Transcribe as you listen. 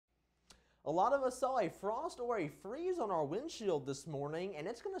A lot of us saw a frost or a freeze on our windshield this morning, and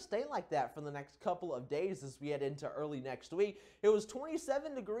it's going to stay like that for the next couple of days as we head into early next week. It was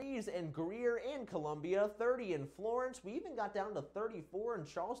 27 degrees in Greer and Columbia, 30 in Florence. We even got down to 34 in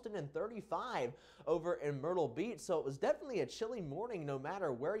Charleston and 35 over in Myrtle Beach. So it was definitely a chilly morning no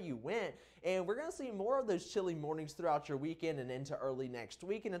matter where you went. And we're going to see more of those chilly mornings throughout your weekend and into early next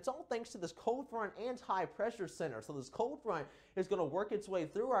week. And it's all thanks to this cold front and high pressure center. So this cold front is going to work its way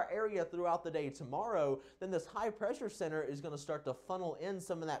through our area throughout the day tomorrow. Then this high pressure center is going to start to funnel in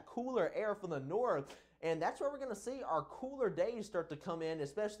some of that cooler air from the north. And that's where we're going to see our cooler days start to come in,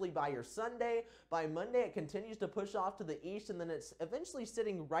 especially by your Sunday. By Monday, it continues to push off to the east, and then it's eventually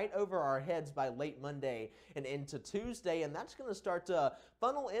sitting right over our heads by late Monday and into Tuesday. And that's going to start to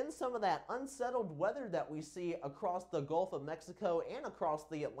funnel in some of that unsettled weather that we see across the Gulf of Mexico and across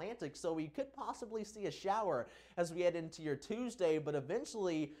the Atlantic. So we could possibly see a shower as we head into your Tuesday, but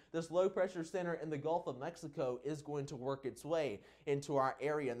eventually this low pressure center in the Gulf of Mexico is going to work its way into our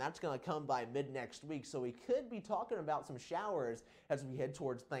area, and that's going to come by mid next week. So we could be talking about some showers as we head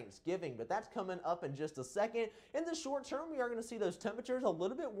towards Thanksgiving, but that's coming up in just a second. In the short term, we are going to see those temperatures a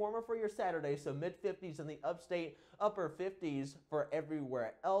little bit warmer for your Saturday, so mid-50s in the upstate, upper 50s for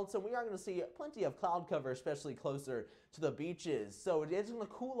everywhere else. And we are going to see plenty of cloud cover, especially closer to the beaches. So it is going to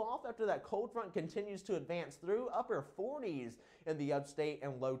cool off after that cold front continues to advance through, upper 40s in the upstate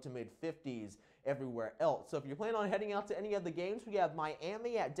and low to mid-50s everywhere else. So if you're planning on heading out to any of the games, we have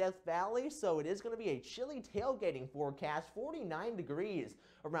Miami at Death Valley, so it is going to be a chilly tailgating forecast, 49 degrees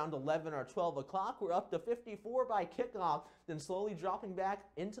around 11 or 12 o'clock. We're up to 54 by kickoff, then slowly dropping back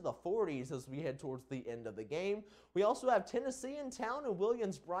into the 40s as we head towards the end of the game. We also have Tennessee in town and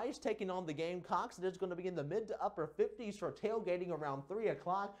Williams-Brice taking on the Gamecocks. It is going to be in the mid to upper 50s for tailgating around 3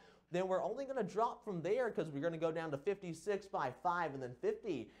 o'clock. Then we're only going to drop from there because we're going to go down to 56 by 5 and then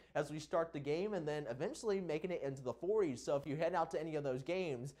 50 as we start the game, and then eventually making it into the 40s. So if you head out to any of those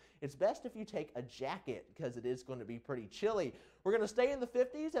games, it's best if you take a jacket because it is going to be pretty chilly. We're going to stay in the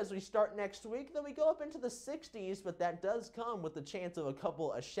 50s as we start next week. Then we go up into the 60s, but that does come with the chance of a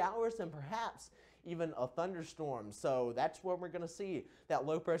couple of showers and perhaps even a thunderstorm. So that's where we're going to see that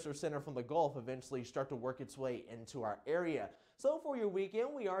low pressure center from the Gulf eventually start to work its way into our area. So for your weekend,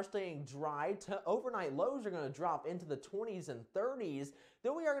 we are staying dry. Overnight lows are going to drop into the 20s and 30s.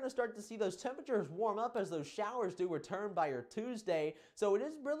 Then we are going to start to see those temperatures warm up as those showers do return by your Tuesday. So it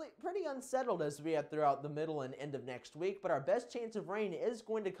is really pretty unsettled as we head throughout the middle and end of next week. But our best chance of rain is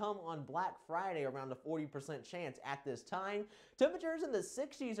going to come on Black Friday, around a 40% chance at this time. Temperatures in the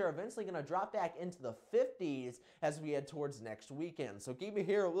 60s are eventually going to drop back into the 50s as we head towards next weekend. So keep it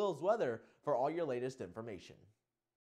here at Will's Weather for all your latest information.